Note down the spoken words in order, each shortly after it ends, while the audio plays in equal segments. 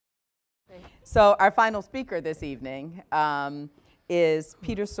So our final speaker this evening is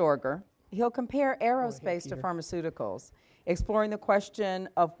Peter Sorger. He'll compare aerospace to pharmaceuticals, exploring the question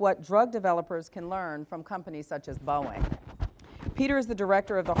of what drug developers can learn from companies such as Boeing. Peter is the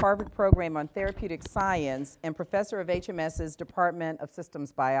director of the Harvard Program on Therapeutic Science and professor of HMS's Department of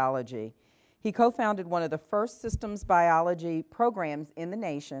Systems Biology. He co-founded one of the first systems biology programs in the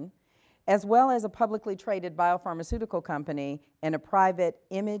nation, as well as a publicly traded biopharmaceutical company and a private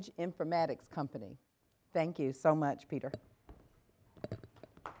image informatics company. Thank you so much, Peter.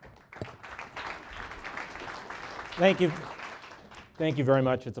 Thank you. Thank you very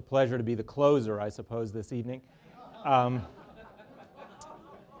much. It's a pleasure to be the closer, I suppose, this evening.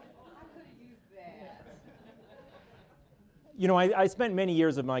 You know, I spent many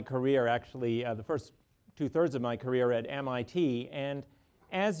years of my career, actually, the first 2/3 of my career at MIT, and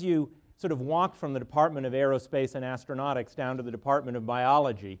as you sort of walk from the Department of Aerospace and Astronautics down to the Department of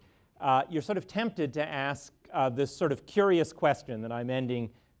Biology, you're sort of tempted to ask this sort of curious question that I'm ending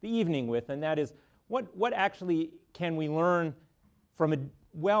the evening with, and that is, what actually can we learn from a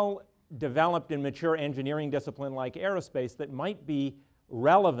well-developed and mature engineering discipline like aerospace that might be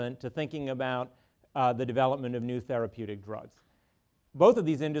relevant to thinking about the development of new therapeutic drugs? Both of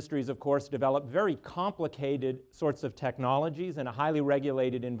these industries, of course, develop very complicated sorts of technologies in a highly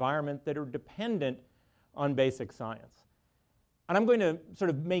regulated environment that are dependent on basic science. And I'm going to sort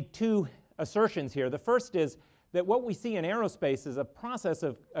of make two assertions here. The first is that what we see in aerospace is a process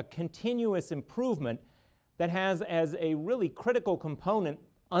of a continuous improvement that has as a really critical component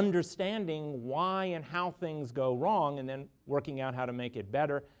understanding why and how things go wrong and then working out how to make it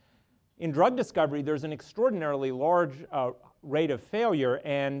better. In drug discovery, there's an extraordinarily large rate of failure,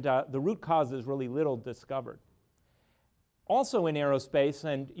 and the root cause is really little discovered. Also in aerospace,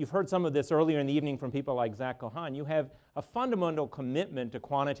 and you've heard some of this earlier in the evening from people like Zach Cohan, you have a fundamental commitment to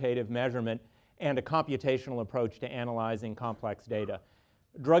quantitative measurement and a computational approach to analyzing complex data.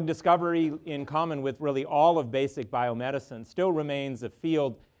 Drug discovery, in common with really all of basic biomedicine, still remains a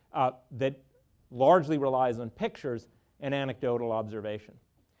field that largely relies on pictures and anecdotal observation.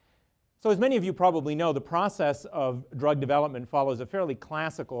 So as many of you probably know, the process of drug development follows a fairly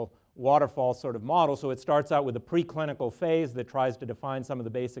classical waterfall sort of model. So it starts out with a preclinical phase that tries to define some of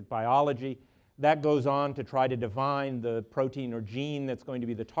the basic biology. That goes on to try to define the protein or gene that's going to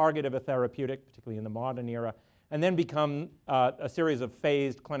be the target of a therapeutic, particularly in the modern era, and then become a series of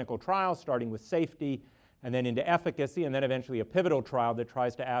phased clinical trials, starting with safety, and then into efficacy, and then eventually a pivotal trial that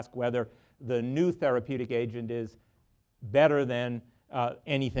tries to ask whether the new therapeutic agent is better than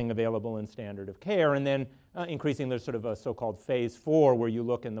anything available in standard of care, and then increasing there's sort of a so-called phase 4 where you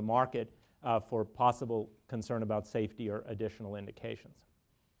look in the market for possible concern about safety or additional indications.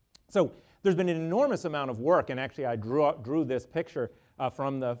 So there's been an enormous amount of work, and actually I drew this picture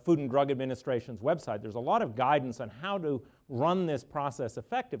from the Food and Drug Administration's website. There's a lot of guidance on how to run this process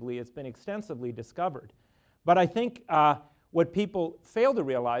effectively. It's been extensively discovered. But I think what people fail to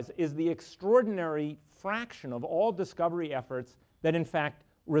realize is the extraordinary fraction of all discovery efforts that in fact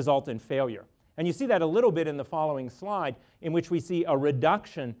result in failure. And you see that a little bit in the following slide, in which we see a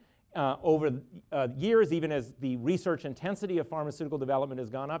reduction over years. Even as the research intensity of pharmaceutical development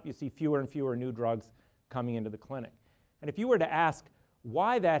has gone up, you see fewer and fewer new drugs coming into the clinic. And if you were to ask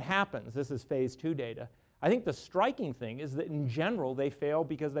why that happens, this is phase 2 data, I think the striking thing is that in general they fail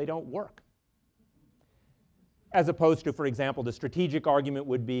because they don't work. As opposed to, for example, the strategic argument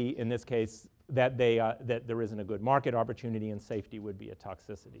would be, in this case, that there isn't a good market opportunity and safety would be a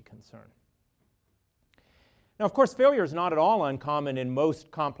toxicity concern. Now, of course, failure is not at all uncommon in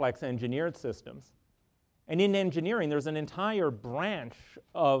most complex engineered systems. And in engineering, there's an entire branch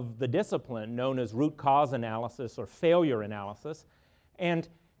of the discipline known as root cause analysis or failure analysis. And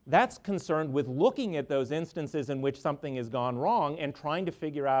that's concerned with looking at those instances in which something has gone wrong and trying to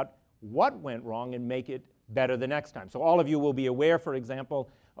figure out what went wrong and make it better the next time. So all of you will be aware, for example,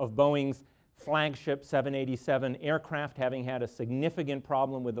 of Boeing's flagship 787 aircraft having had a significant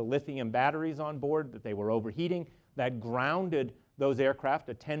problem with the lithium batteries on board, that they were overheating. That grounded those aircraft,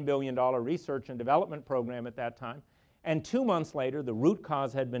 a $10 billion research and development program at that time. And 2 months later, the root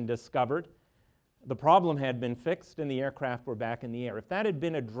cause had been discovered, the problem had been fixed, and the aircraft were back in the air. If that had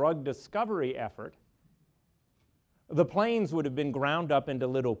been a drug discovery effort, the planes would have been ground up into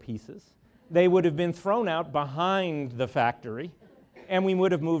little pieces. They would have been thrown out behind the factory, and we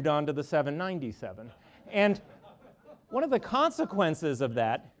would have moved on to the 797. And one of the consequences of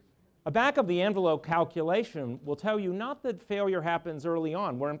that, a back-of-the-envelope calculation will tell you not that failure happens early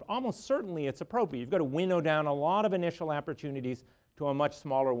on, where almost certainly it's appropriate. You've got to winnow down a lot of initial opportunities to a much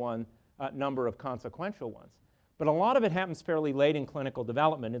smaller number of consequential ones. but a lot of it happens fairly late in clinical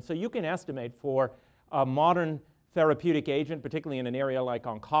development. And so you can estimate for a modern therapeutic agent, particularly in an area like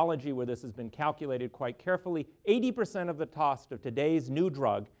oncology where this has been calculated quite carefully, 80% of the cost of today's new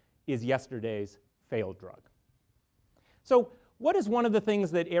drug is yesterday's failed drug. So what is one of the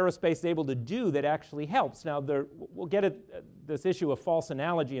things that aerospace is able to do that actually helps? Now, we'll get at this issue of false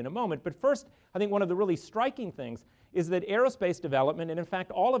analogy in a moment, but first, I think one of the really striking things is that aerospace development, and in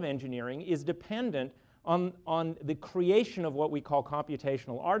fact all of engineering, is dependent on the creation of what we call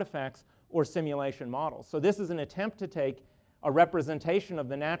computational artifacts or simulation models. So this is an attempt to take a representation of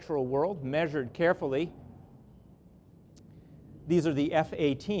the natural world measured carefully. These are the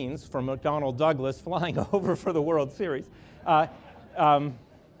F-18s from McDonnell Douglas flying over for the World Series. And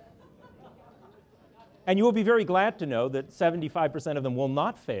you will be very glad to know that 75% of them will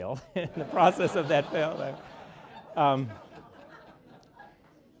not fail in the process of that failure.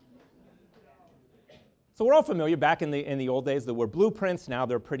 So we're all familiar, back in the old days there were blueprints, now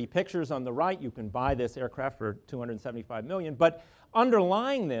there are pretty pictures on the right. You can buy this aircraft for $275 million. But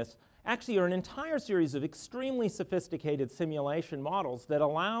underlying this actually are an entire series of extremely sophisticated simulation models that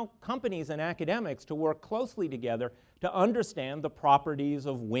allow companies and academics to work closely together to understand the properties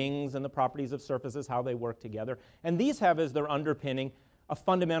of wings and the properties of surfaces, how they work together. And these have as their underpinning a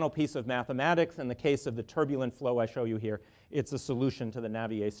fundamental piece of mathematics. In the case of the turbulent flow I show you here, it's a solution to the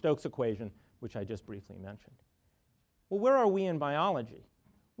Navier-Stokes equation, which I just briefly mentioned. Well, where are we in biology?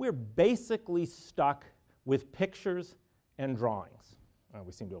 We're basically stuck with pictures and drawings.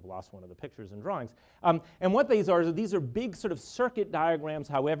 We seem to have lost one of the pictures and drawings. And what these are big sort of circuit diagrams,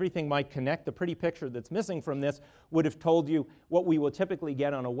 how everything might connect. The pretty picture that's missing from this would have told you what we will typically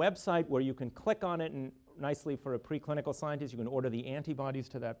get on a website where you can click on it, and nicely for a preclinical scientist, you can order the antibodies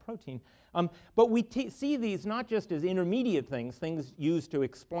to that protein. But we see these not just as intermediate things used to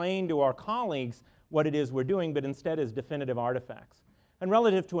explain to our colleagues what it is we're doing, but instead as definitive artifacts. And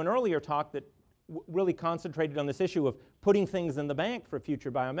relative to an earlier talk that really concentrated on this issue of putting things in the bank for future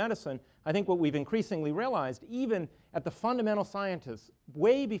biomedicine, I think what we've increasingly realized, even at the fundamental scientists,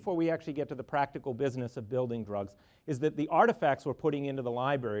 way before we actually get to the practical business of building drugs, is that the artifacts we're putting into the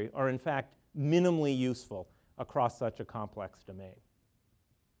library are in fact minimally useful across such a complex domain.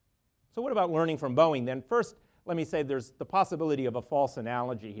 So what about learning from Boeing then? First, let me say there's the possibility of a false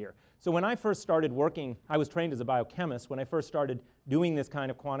analogy here. So when I first started working, I was trained as a biochemist. When I first started doing this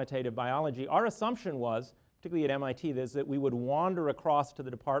kind of quantitative biology, our assumption was, particularly at MIT, that we would wander across to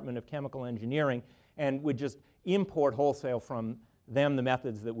the Department of Chemical Engineering and would just import wholesale from them the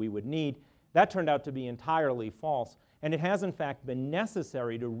methods that we would need. That turned out to be entirely false. And it has, in fact, been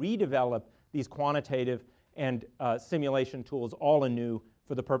necessary to redevelop these quantitative and simulation tools all anew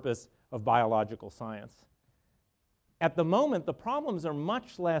for the purpose of biological science. At the moment, the problems are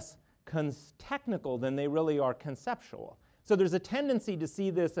much less technical than they really are conceptual. So there's a tendency to see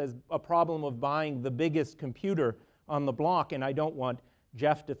this as a problem of buying the biggest computer on the block, and I don't want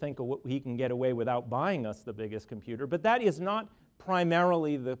Jeff to think of what he can get away without buying us the biggest computer, but that is not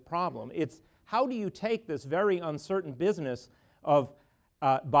primarily the problem. It's how do you take this very uncertain business of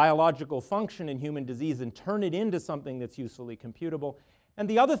biological function in human disease and turn it into something that's usefully computable? And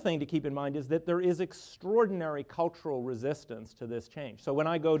the other thing to keep in mind is that there is extraordinary cultural resistance to this change. So when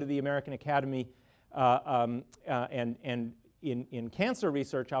I go to the American Academy and in cancer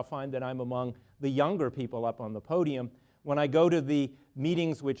research, I'll find that I'm among the younger people up on the podium. When I go to the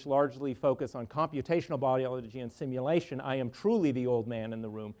meetings which largely focus on computational biology and simulation, I am truly the old man in the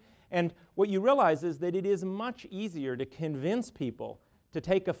room. And what you realize is that it is much easier to convince people to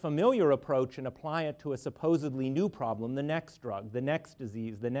take a familiar approach and apply it to a supposedly new problem, the next drug, the next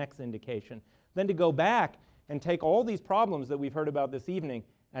disease, the next indication, than to go back and take all these problems that we've heard about this evening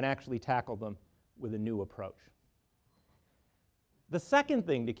and actually tackle them with a new approach. The second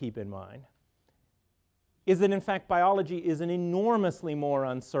thing to keep in mind is that, in fact, biology is an enormously more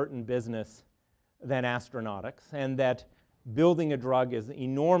uncertain business than astronautics, and that building a drug is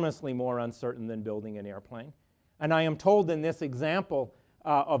enormously more uncertain than building an airplane. And I am told in this example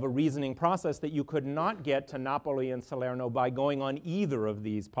of a reasoning process that you could not get to Napoli and Salerno by going on either of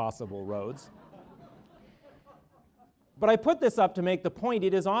these possible roads. But I put this up to make the point,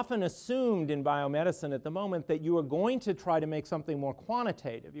 it is often assumed in biomedicine at the moment that you are going to try to make something more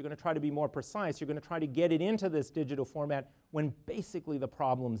quantitative. You're going to try to be more precise. You're going to try to get it into this digital format when basically the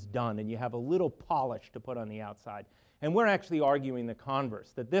problem's done and you have a little polish to put on the outside. And we're actually arguing the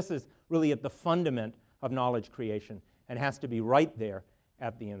converse, that this is really at the fundament of knowledge creation and has to be right there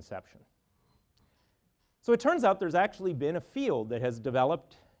at the inception. So it turns out there's actually been a field that has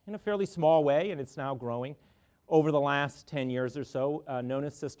developed in a fairly small way, and it's now growing, over the last 10 years or so, known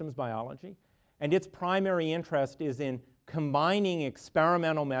as systems biology. And its primary interest is in combining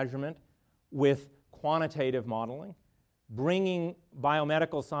experimental measurement with quantitative modeling, bringing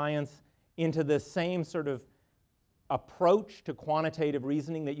biomedical science into the same sort of approach to quantitative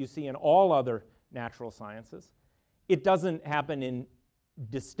reasoning that you see in all other natural sciences. It doesn't happen in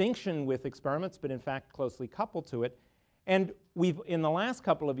distinction with experiments, but in fact closely coupled to it. And we've, in the last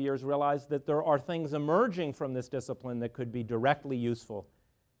couple of years, realized that there are things emerging from this discipline that could be directly useful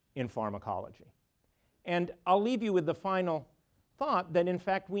in pharmacology. And I'll leave you with the final thought that, in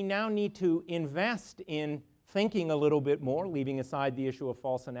fact, we now need to invest in thinking a little bit more, leaving aside the issue of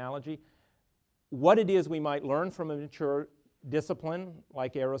false analogy, what it is we might learn from a mature discipline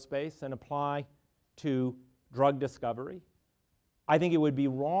like aerospace and apply to drug discovery. I think it would be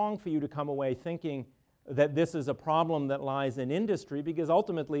wrong for you to come away thinking that this is a problem that lies in industry, because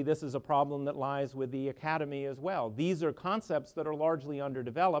ultimately this is a problem that lies with the academy as well. These are concepts that are largely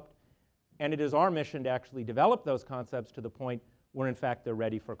underdeveloped, and it is our mission to actually develop those concepts to the point where, in fact, they're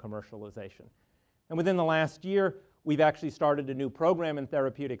ready for commercialization. And within the last year, we've actually started a new program in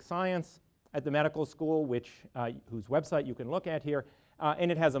therapeutic science at the medical school, whose website you can look at here,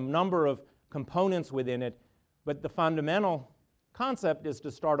 and it has a number of components within it, but the fundamental concept is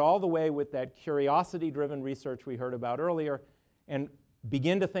to start all the way with that curiosity-driven research we heard about earlier and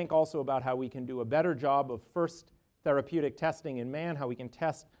begin to think also about how we can do a better job of first therapeutic testing in man, how we can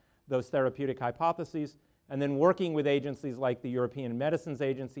test those therapeutic hypotheses, and then working with agencies like the European Medicines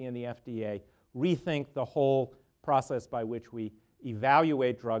Agency and the FDA, rethink the whole process by which we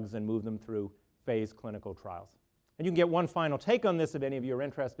evaluate drugs and move them through phase clinical trials. And you can get one final take on this if any of you are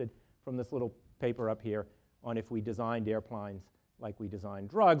interested from this little paper up here on if we designed airplanes like we designed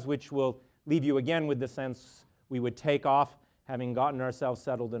drugs, which will leave you again with the sense we would take off having gotten ourselves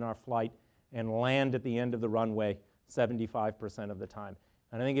settled in our flight and land at the end of the runway 75% of the time.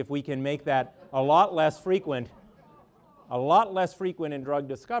 And I think if we can make that a lot less frequent in drug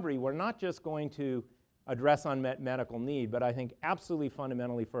discovery, we're not just going to address unmet medical need, but I think absolutely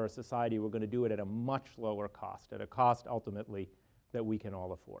fundamentally for our society, we're going to do it at a much lower cost, at a cost ultimately that we can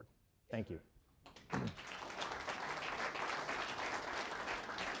all afford. Thank you.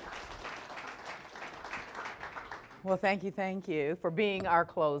 Well, thank you for being our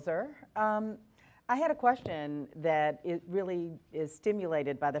closer. I had a question that it really is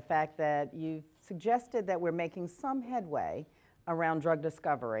stimulated by the fact that you've suggested that we're making some headway around drug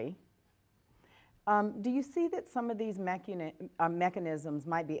discovery. Do you see that some of these mechanisms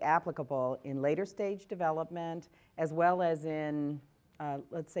might be applicable in later stage development as well as in,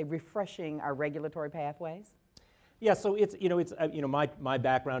 let's say, refreshing our regulatory pathways? Yeah, so my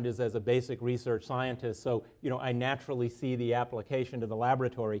background is as a basic research scientist, so I naturally see the application to the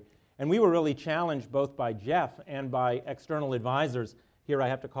laboratory. And we were really challenged both by Jeff and by external advisors. Here I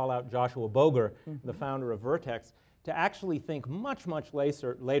have to call out Joshua Boger, the founder of Vertex, to actually think much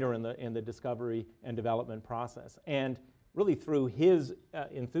later in the discovery and development process. And really through his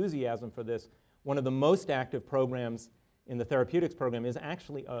enthusiasm for this, one of the most active programs in the therapeutics program is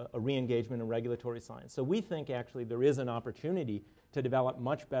actually a re-engagement in regulatory science. So we think actually there is an opportunity to develop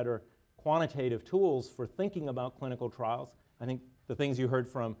much better quantitative tools for thinking about clinical trials. I think the things you heard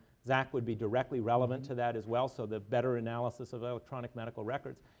from Zach would be directly relevant to that as well, so the better analysis of electronic medical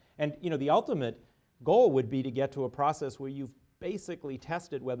records. And the ultimate goal would be to get to a process where you've basically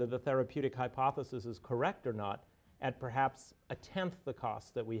tested whether the therapeutic hypothesis is correct or not at perhaps 1/10 the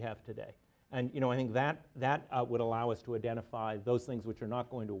cost that we have today. And I think that would allow us to identify those things which are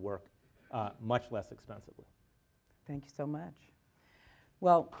not going to work much less expensively. Thank you so much.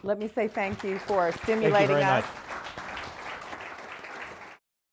 Well, let me say thank you for stimulating us.